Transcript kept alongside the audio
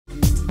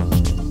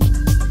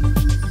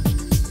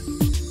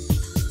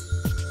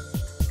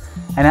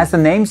And as the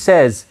name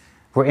says,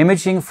 we're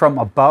imaging from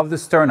above the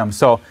sternum.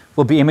 So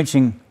we'll be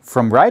imaging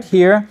from right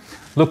here,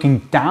 looking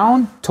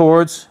down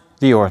towards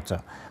the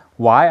aorta.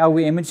 Why are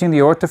we imaging the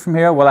aorta from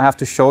here? Well, I have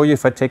to show you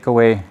if I take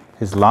away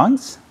his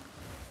lungs.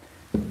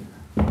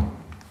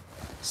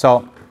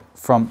 So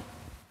from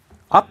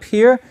up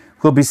here,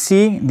 we'll be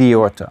seeing the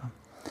aorta.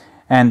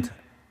 And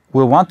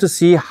we'll want to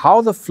see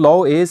how the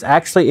flow is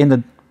actually in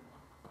the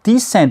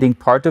descending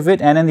part of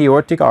it and in the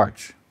aortic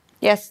arch.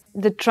 Yes,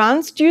 the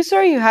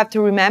transducer, you have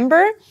to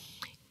remember,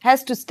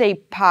 has to stay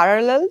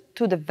parallel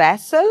to the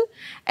vessel,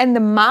 and the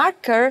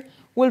marker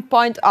will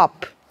point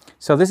up.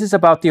 So this is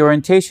about the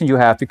orientation you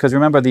have, because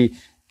remember the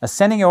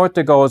ascending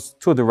aorta goes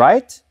to the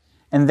right,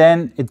 and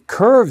then it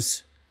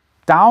curves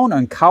down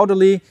and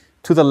caudally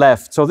to the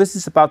left. So this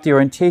is about the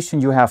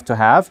orientation you have to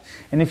have.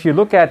 And if you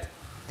look at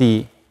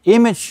the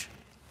image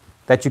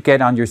that you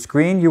get on your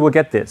screen, you will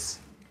get this.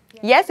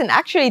 Yes, and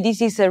actually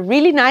this is a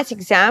really nice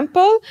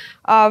example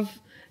of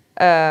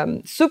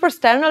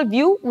suprasternal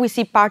view. We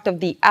see part of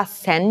the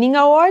ascending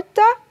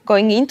aorta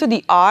going into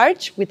the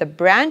arch with the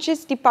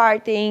branches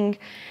departing,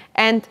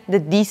 and the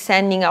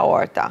descending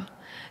aorta.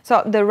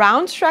 So the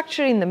round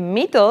structure in the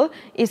middle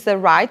is the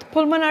right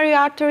pulmonary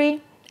artery,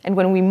 and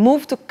when we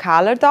move to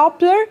color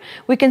Doppler,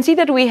 we can see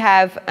that we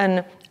have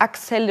an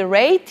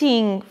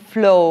accelerating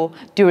flow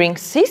during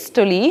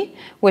systole,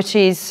 which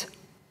is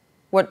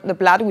the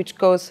blood which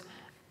goes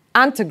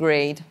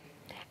antegrade.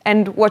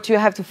 And what you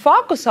have to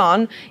focus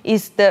on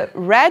is the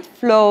red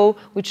flow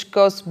which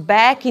goes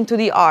back into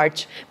the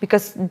arch,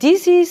 because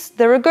this is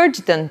the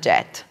regurgitant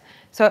jet.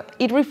 So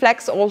it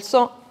reflects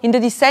also in the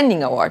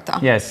descending aorta.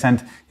 Yes,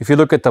 and if you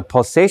look at the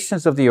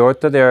pulsations of the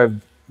aorta, they're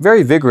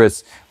very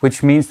vigorous,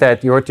 which means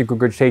that the aortic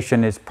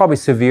regurgitation is probably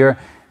severe.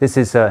 This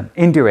is an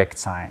indirect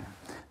sign.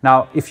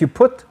 Now, if you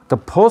put the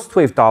pulsed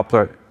wave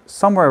Doppler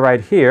somewhere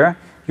right here,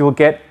 you will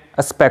get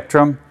a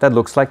spectrum that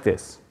looks like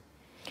this.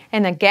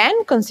 And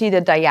again,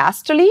 consider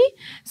diastole.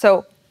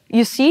 So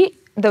you see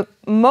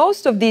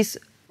most of this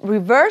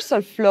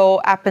reversal flow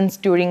happens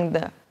during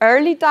the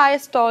early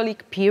diastolic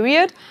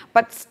period,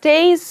 but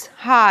stays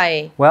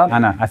high. Well,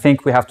 Anna, I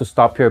think we have to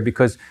stop here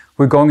because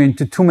we're going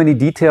into too many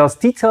details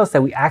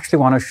that we actually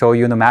want to show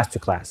you in the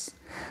masterclass.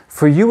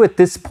 For you at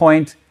this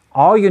point,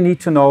 all you need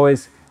to know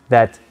is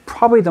that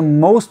probably the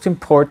most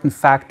important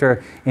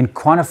factor in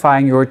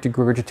quantifying aortic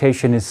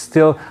regurgitation is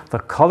still the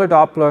color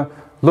Doppler,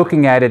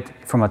 looking at it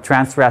from a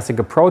transthoracic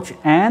approach,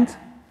 and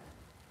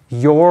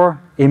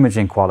your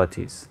imaging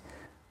qualities.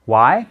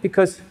 Why?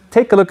 Because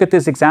take a look at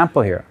this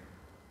example here.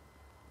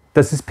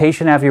 Does this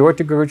patient have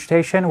aortic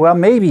regurgitation? Well,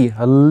 maybe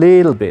a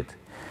little bit.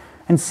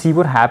 And see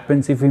what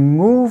happens if we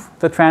move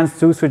the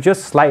transducer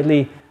just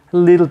slightly, a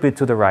little bit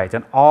to the right,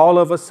 and all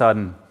of a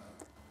sudden,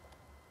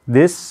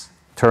 this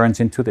turns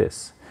into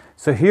this.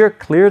 So here,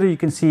 clearly you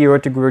can see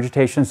aortic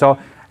regurgitation. So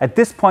at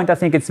this point, I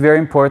think it's very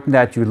important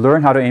that you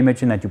learn how to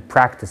image and that you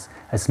practice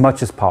as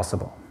much as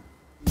possible.